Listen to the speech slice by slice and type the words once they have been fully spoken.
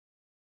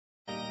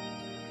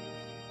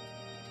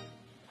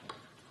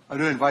I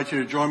do invite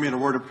you to join me in a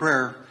word of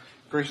prayer.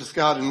 Gracious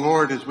God and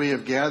Lord, as we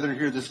have gathered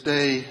here this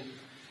day,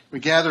 we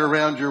gather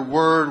around your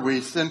word,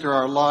 we center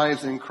our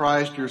lives in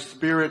Christ, your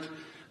Spirit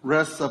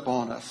rests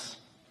upon us.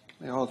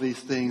 May all these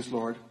things,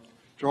 Lord,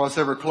 draw us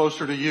ever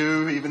closer to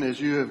you, even as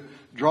you have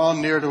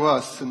drawn near to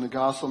us in the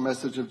gospel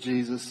message of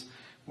Jesus.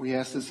 We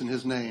ask this in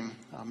his name.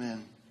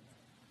 Amen.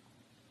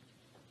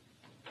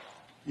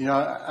 You know,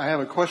 I have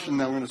a question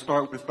that I'm going to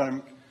start with, but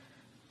I'm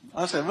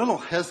honestly a little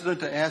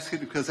hesitant to ask it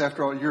because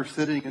after all, you're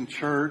sitting in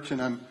church,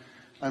 and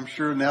I'm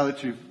sure now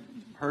that you've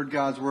heard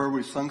God's word,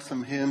 we've sung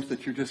some hymns,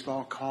 that you're just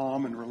all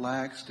calm and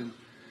relaxed.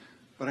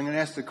 But I'm going to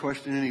ask the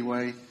question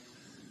anyway.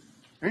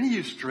 Are any of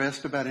you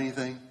stressed about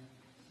anything?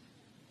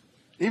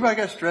 Anybody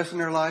got stress in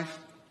their life?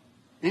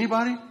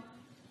 Anybody?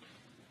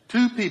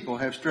 2 people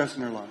have stress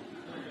in their life.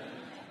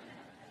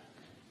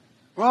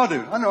 Well, I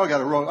do. I know I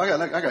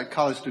got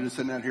college students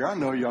sitting out here. I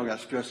know y'all got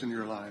stress in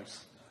your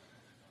lives.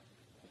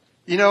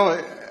 You know,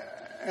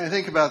 I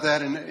think about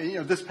that,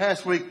 and this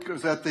past week I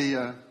was at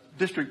the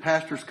district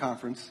pastors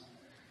conference,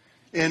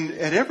 and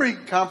at every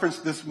conference,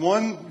 this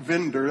one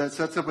vendor that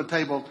sets up a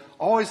table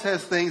always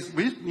has things.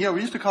 We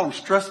used to call them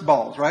stress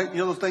balls, right? You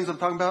know those things I'm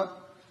talking about.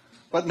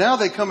 But now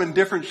they come in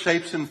different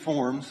shapes and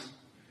forms,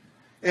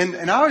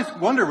 and I always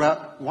wonder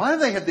about why do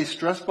they have these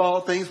stress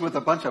ball things with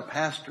a bunch of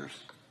pastors.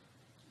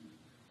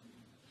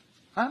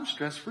 I'm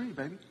stress-free,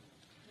 baby.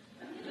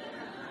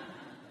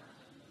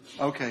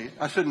 Okay,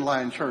 I shouldn't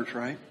lie in church,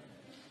 right?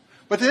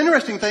 But the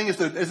interesting thing is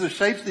the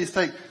shapes these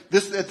take.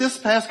 At this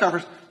past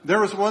conference, there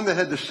was one that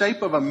had the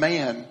shape of a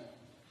man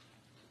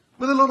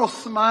with a little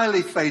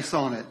smiley face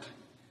on it.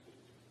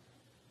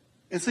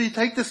 And so you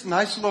take this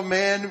nice little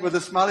man with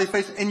a smiley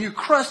face and you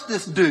crush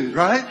this dude,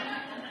 right?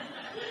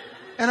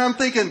 And I'm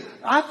thinking,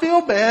 I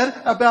feel bad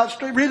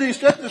about really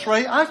stressing this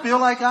way. I feel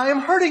like I am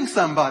hurting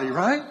somebody,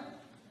 right?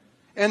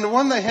 And the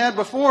one they had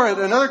before at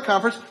another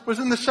conference was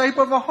in the shape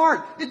of a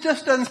heart. It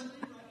just doesn't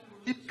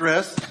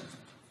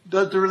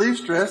relieve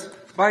stress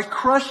by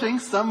crushing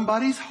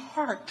somebody's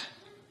heart.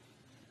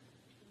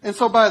 And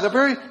so by the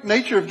very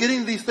nature of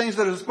getting these things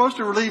that are supposed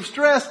to relieve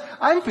stress,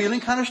 I'm feeling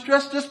kind of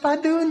stressed just by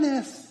doing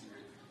this.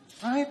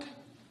 Right?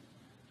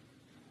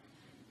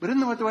 But isn't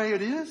that the way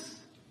it is?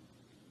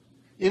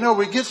 You know,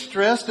 we get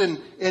stressed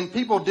and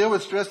people deal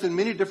with stress in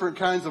many different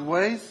kinds of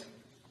ways.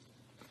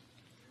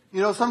 You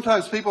know,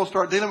 sometimes people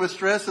start dealing with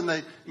stress and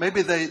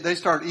they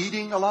start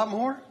eating a lot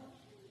more.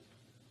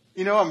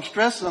 You know, I'm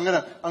stressed and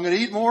I'm gonna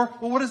eat more.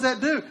 Well, what does that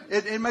do?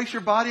 It makes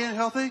your body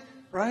unhealthy,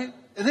 right?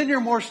 And then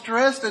you're more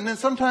stressed, and then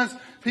sometimes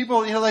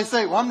people, they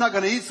say, well, I'm not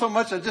gonna eat so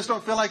much, I just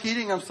don't feel like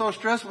eating, I'm so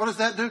stressed. What does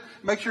that do? It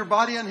makes your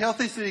body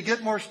unhealthy, so you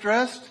get more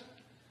stressed.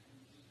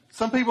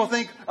 Some people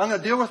think, I'm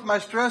gonna deal with my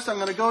stress, I'm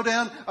gonna go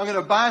down, I'm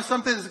gonna buy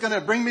something that's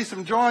gonna bring me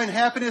some joy and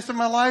happiness in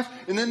my life,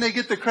 and then they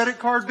get the credit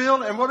card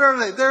bill, and what are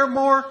they? They're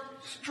more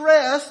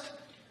stressed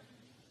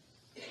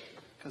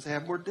because they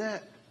have more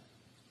debt.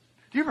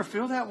 Do you ever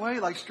feel that way?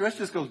 Like stress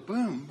just goes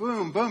boom,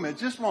 boom, boom. It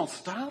just won't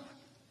stop.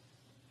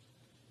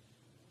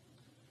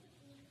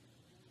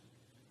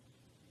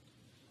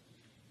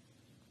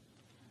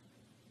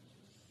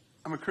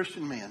 I'm a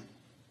Christian man.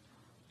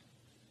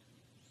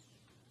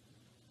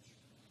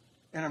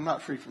 And I'm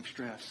not free from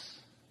stress.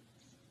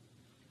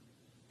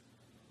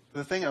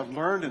 The thing I've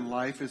learned in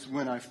life is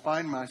when I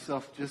find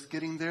myself just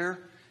getting there,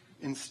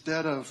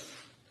 instead of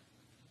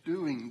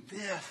doing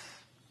this,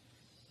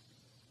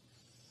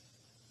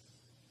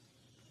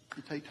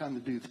 you take time to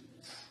do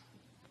this.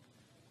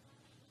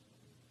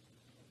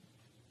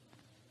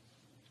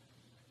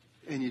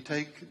 And you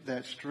take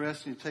that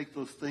stress and you take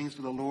those things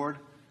to the Lord,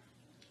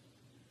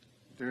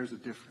 there's a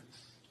difference.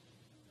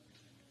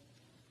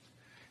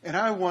 And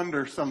I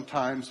wonder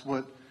sometimes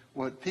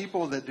what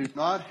people that do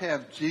not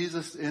have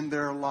Jesus in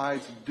their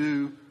lives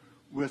do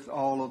with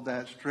all of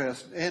that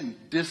stress and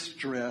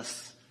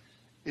distress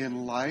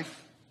in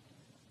life.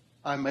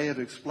 I may have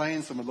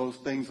explained some of those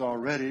things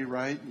already,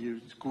 right?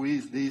 You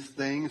squeeze these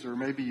things, or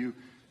maybe you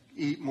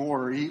eat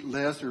more or eat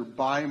less or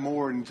buy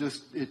more, and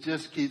it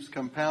just keeps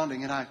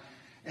compounding.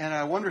 And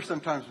I wonder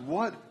sometimes,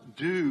 what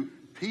do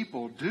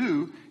people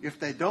do if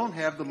they don't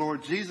have the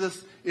Lord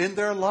Jesus in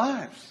their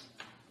lives?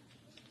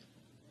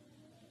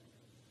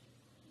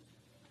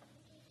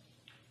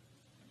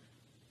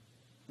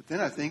 But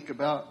then I think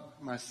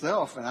about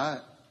myself, and I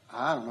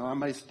don't know, I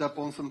may step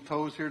on some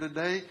toes here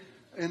today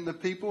in the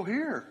people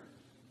here.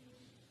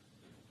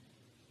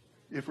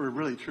 If we're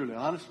really truly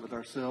honest with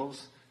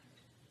ourselves,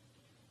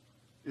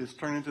 is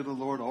turning to the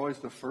Lord always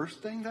the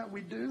first thing that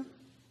we do?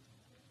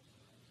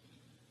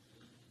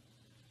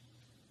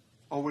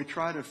 Or we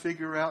try to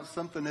figure out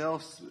something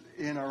else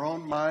in our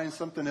own mind,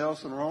 something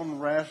else in our own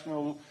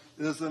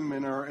rationalism,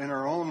 in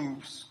our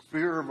own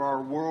sphere of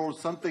our world,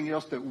 something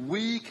else that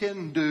we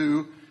can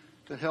do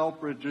to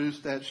help reduce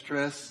that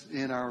stress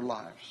in our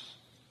lives.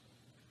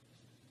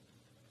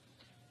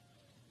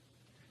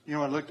 You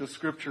know, I looked at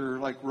Scripture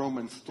like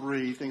Romans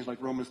 3, things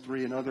like Romans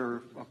 3 and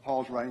other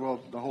Paul's writing,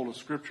 well, the whole of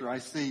Scripture, I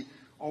see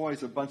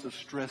always a bunch of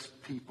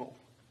stressed people.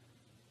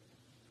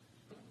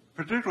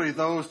 particularly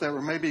those that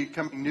were maybe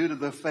coming new to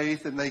the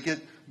faith and they get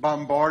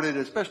bombarded,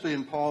 especially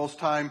in Paul's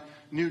time,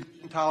 new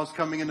Gentiles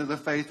coming into the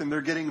faith and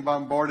they're getting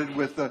bombarded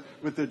with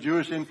the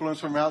Jewish influence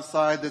from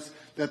outside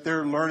that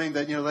they're learning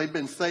that, they've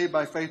been saved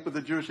by faith, but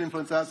the Jewish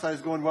influence outside is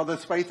going, well,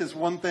 this faith is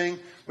one thing,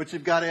 but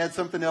you've got to add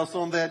something else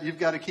on that. You've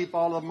got to keep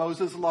all of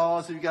Moses'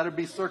 laws. You've got to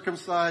be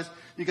circumcised.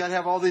 You've got to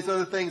have all these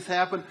other things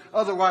happen.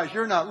 Otherwise,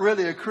 you're not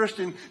really a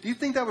Christian. Do you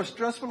think that was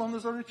stressful on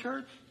this early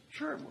church?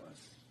 Sure it was.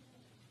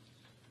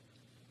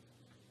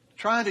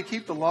 Trying to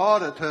keep the law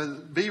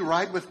to be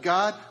right with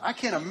God, I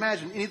can't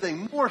imagine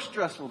anything more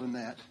stressful than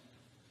that.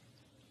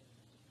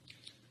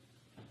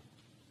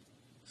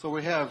 So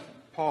we have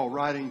Paul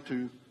writing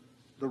to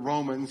the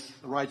Romans,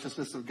 the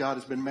righteousness of God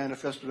has been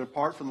manifested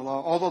apart from the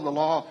law. Although the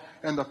law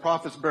and the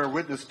prophets bear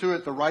witness to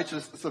it, the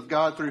righteousness of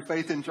God through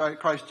faith in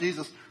Christ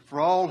Jesus for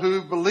all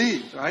who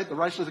believe. Right? The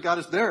righteousness of God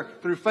is there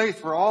through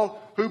faith for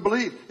all who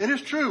believe. It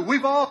is true.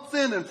 We've all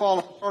sinned and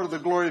fallen short of the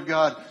glory of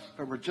God,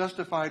 but we're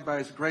justified by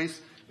His grace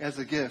as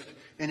a gift.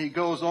 And he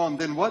goes on,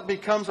 then what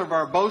becomes of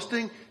our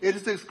boasting? It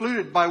is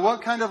excluded. By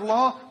what kind of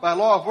law? By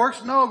law of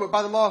works? No, but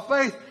by the law of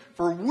faith.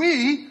 For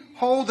we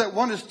hold that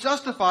one is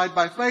justified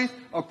by faith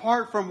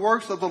apart from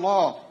works of the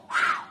law.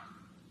 Whew.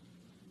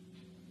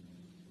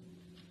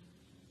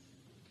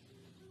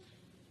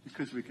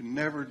 Because we can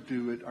never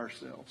do it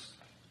ourselves.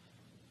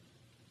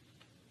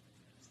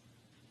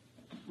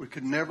 We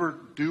could never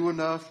do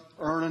enough,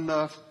 earn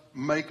enough,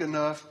 make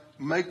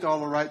all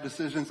the right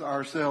decisions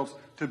ourselves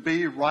to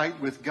be right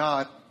with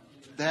God.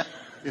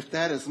 If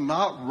that is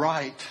not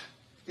right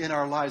in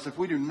our lives, if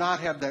we do not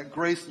have that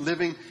grace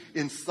living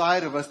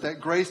inside of us,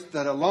 that grace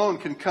that alone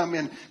can come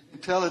in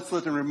and tell us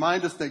and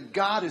remind us that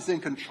God is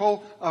in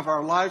control of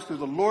our lives through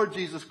the Lord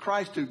Jesus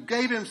Christ, who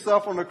gave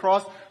Himself on the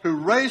cross, who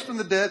raised from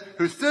the dead,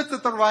 who sits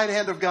at the right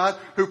hand of God,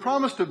 who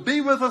promised to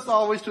be with us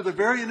always to the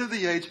very end of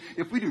the age.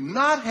 If we do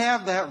not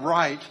have that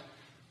right,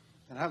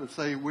 then I would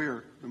say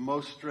we're the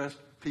most stressed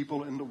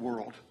people in the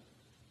world.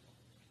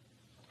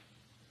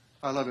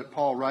 I love it.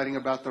 Paul, writing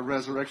about the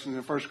resurrection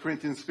in 1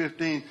 Corinthians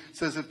 15,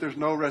 says if there's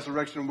no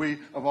resurrection, we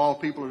of all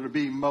people are to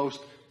be most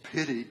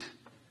pitied.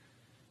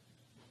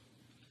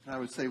 And I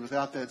would say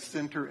without that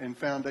center and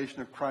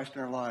foundation of Christ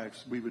in our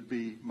lives, we would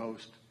be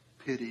most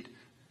pitied.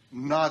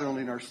 Not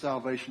only in our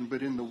salvation,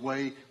 but in the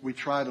way we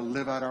try to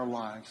live out our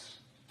lives.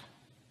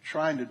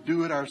 Trying to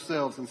do it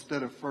ourselves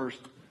instead of first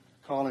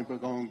calling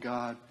upon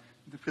God.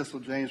 The Epistle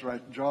of James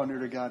writes, draw near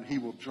to God, and He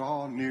will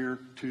draw near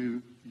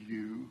to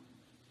you.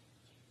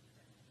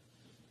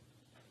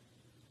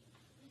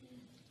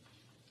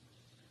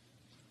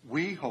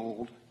 We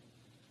hold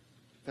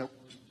that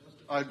we're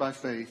justified by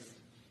faith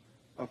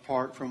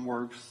apart from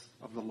works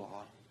of the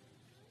law.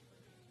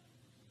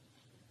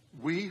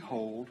 We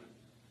hold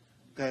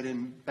that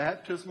in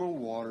baptismal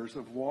waters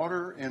of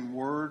water and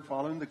word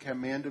following the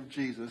command of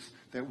Jesus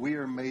that we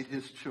are made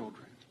His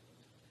children.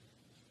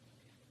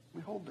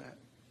 We hold that.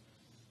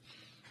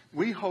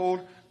 We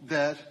hold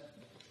that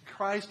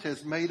Christ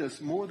has made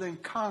us more than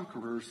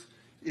conquerors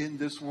in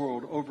this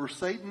world over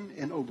Satan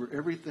and over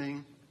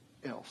everything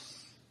else.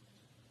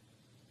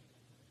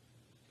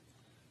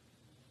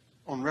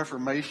 On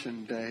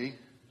Reformation Day,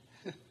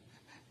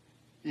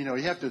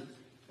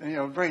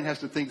 brain has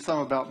to think some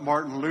about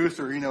Martin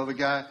Luther, the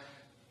guy,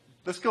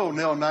 let's go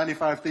nail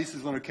 95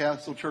 theses on a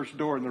council church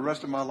door and the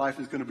rest of my life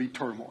is going to be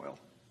turmoil.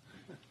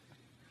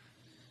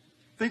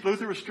 Think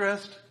Luther was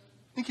stressed?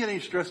 Think he had any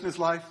stress in his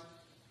life?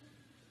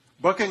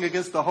 Bucking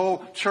against the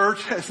whole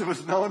church as it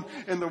was known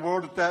in the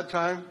world at that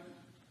time?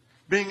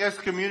 Being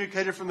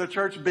excommunicated from the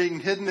church, being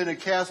hidden in a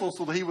castle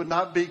so that he would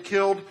not be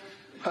killed?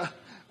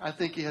 I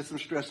think he had some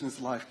stress in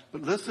his life.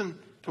 But listen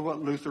to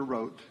what Luther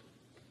wrote.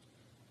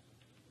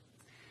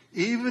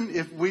 Even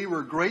if we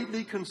were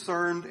greatly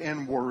concerned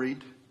and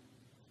worried,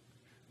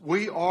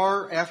 we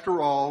are,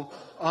 after all,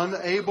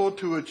 unable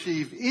to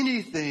achieve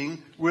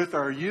anything with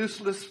our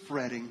useless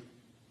fretting.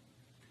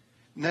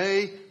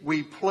 Nay,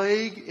 we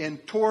plague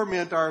and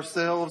torment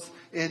ourselves,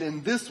 and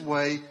in this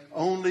way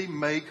only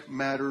make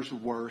matters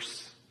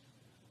worse.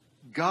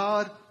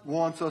 God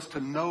wants us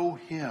to know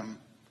Him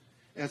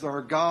as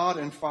our God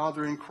and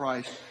Father in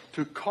Christ,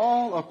 to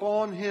call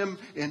upon Him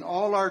in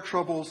all our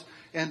troubles,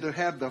 and to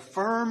have the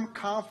firm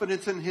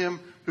confidence in Him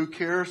who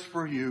cares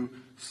for you.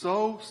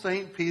 So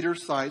St. Peter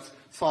cites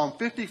Psalm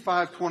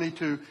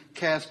 55:22,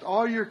 cast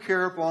all your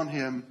care upon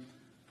Him,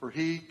 for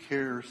He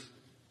cares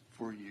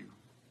for you.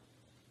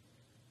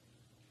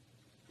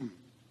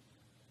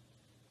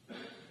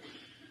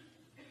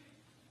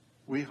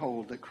 We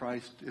hold that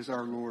Christ is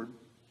our Lord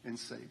and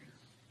Savior.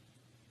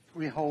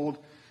 We hold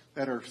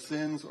that our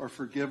sins are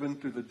forgiven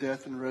through the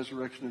death and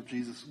resurrection of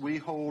Jesus. We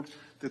hold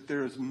that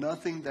there is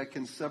nothing that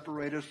can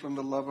separate us from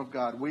the love of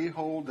God. We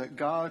hold that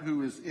God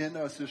who is in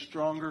us is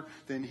stronger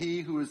than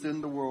he who is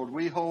in the world.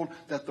 We hold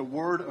that the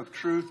word of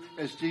truth,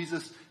 as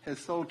Jesus has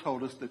so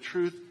told us, the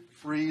truth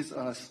frees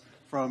us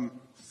from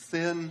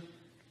sin,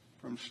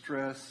 from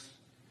stress,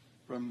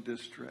 from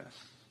distress.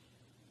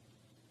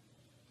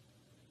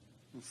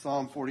 In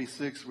Psalm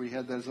 46, we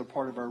had that as a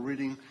part of our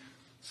reading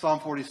Psalm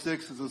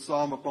 46 is a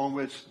psalm upon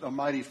which a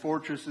mighty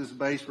fortress is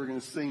based. We're going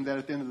to sing that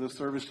at the end of the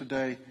service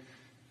today.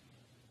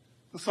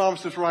 The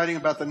psalmist is writing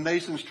about the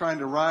nations trying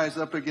to rise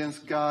up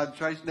against God,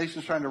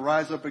 nations trying to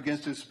rise up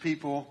against his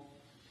people.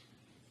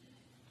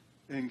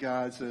 And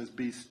God says,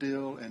 be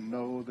still and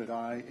know that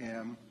I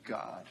am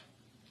God.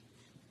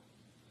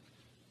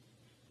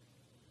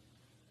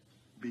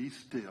 Be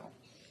still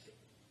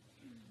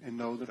and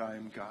know that I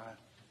am God.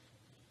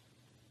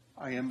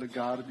 I am the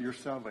God of your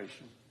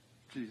salvation.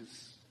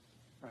 Jesus,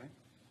 right?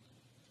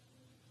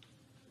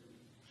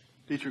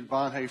 Dietrich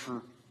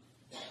Bonhoeffer,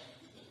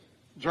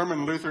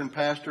 German Lutheran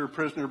pastor,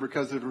 prisoner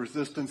because of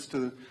resistance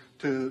to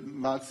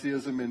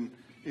Nazism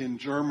in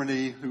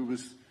Germany,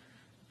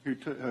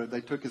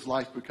 they took his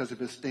life because of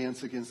his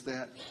stance against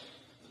that.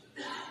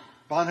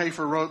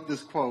 Bonhoeffer wrote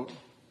this quote,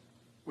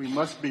 "We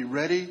must be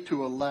ready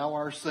to allow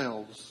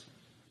ourselves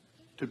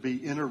to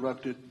be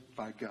interrupted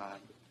by God."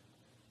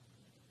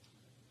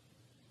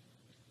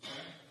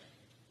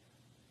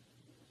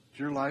 Does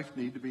your life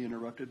need to be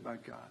interrupted by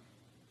God?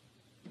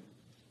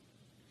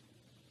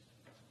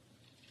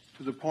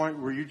 To the point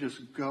where you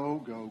just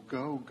go.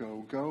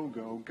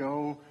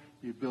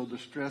 You build the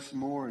stress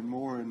more and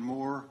more and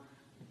more.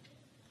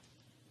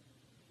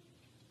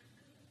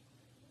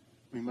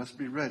 We must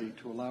be ready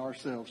to allow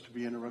ourselves to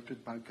be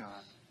interrupted by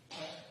God.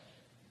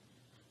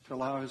 To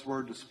allow His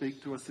Word to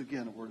speak to us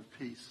again, a word of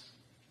peace.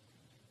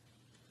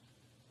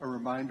 A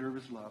reminder of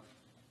His love.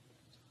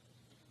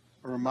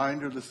 A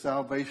reminder of the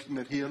salvation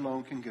that He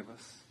alone can give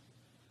us.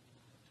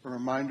 A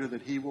reminder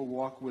that He will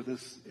walk with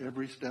us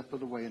every step of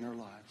the way in our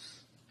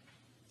lives.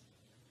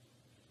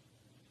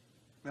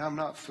 Now, I'm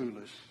not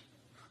foolish.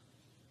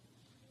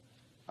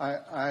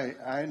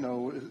 I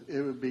know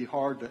it would be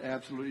hard to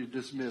absolutely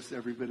dismiss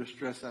every bit of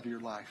stress out of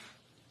your life.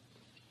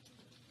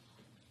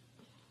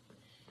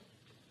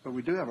 But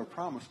we do have a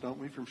promise, don't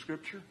we, from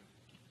Scripture?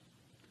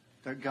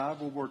 That God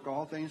will work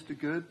all things to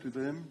good to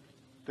them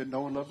that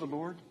know and love the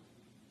Lord.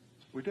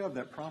 We do have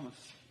that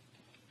promise.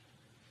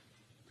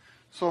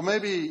 So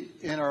maybe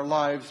in our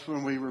lives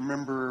when we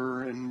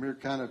remember and we're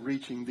kind of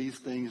reaching these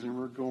things and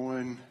we're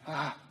going,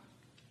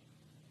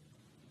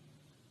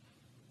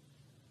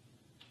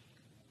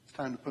 it's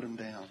time to put them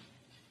down.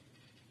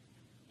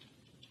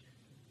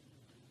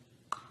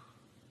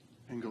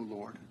 And go,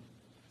 Lord.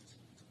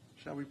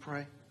 Shall we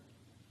pray?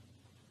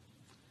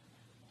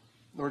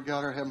 Lord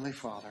God, our Heavenly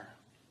Father,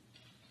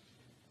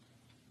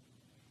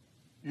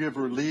 You have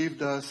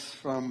relieved us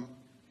from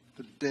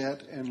the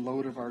debt and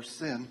load of our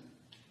sin.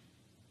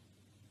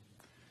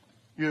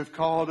 You have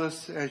called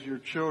us as your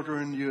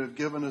children. You have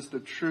given us the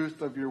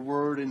truth of your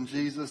word in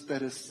Jesus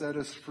that has set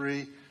us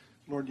free.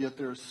 Lord, yet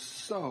there are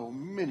so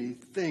many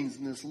things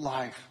in this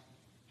life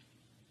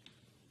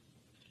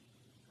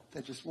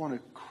that just want to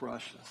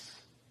crush us.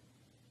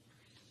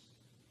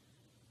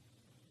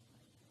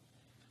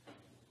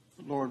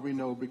 Lord, we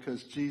know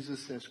because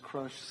Jesus has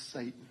crushed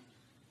Satan.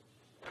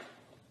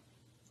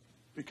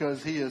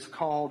 Because He has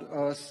called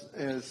us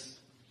as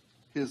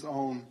His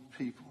own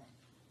people.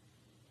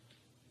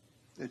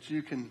 That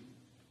You can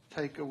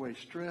take away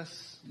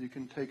stress. You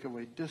can take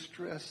away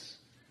distress.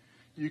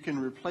 You can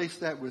replace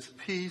that with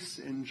peace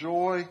and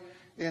joy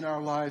in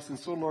our lives. And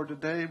so, Lord,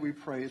 today we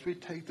pray, as we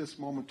take this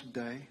moment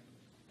today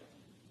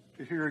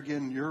to hear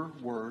again Your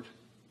word,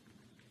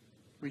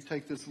 we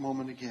take this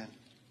moment again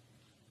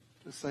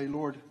to say,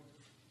 Lord,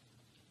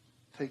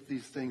 take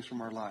these things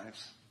from our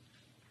lives,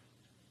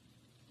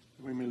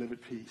 that we may live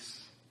at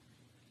peace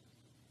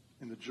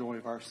in the joy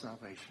of our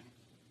salvation.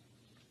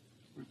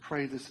 We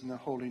pray this in the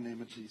holy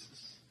name of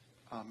Jesus.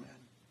 Amen.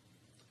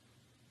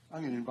 I'm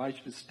going to invite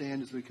you to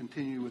stand as we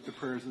continue with the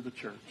prayers of the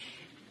church.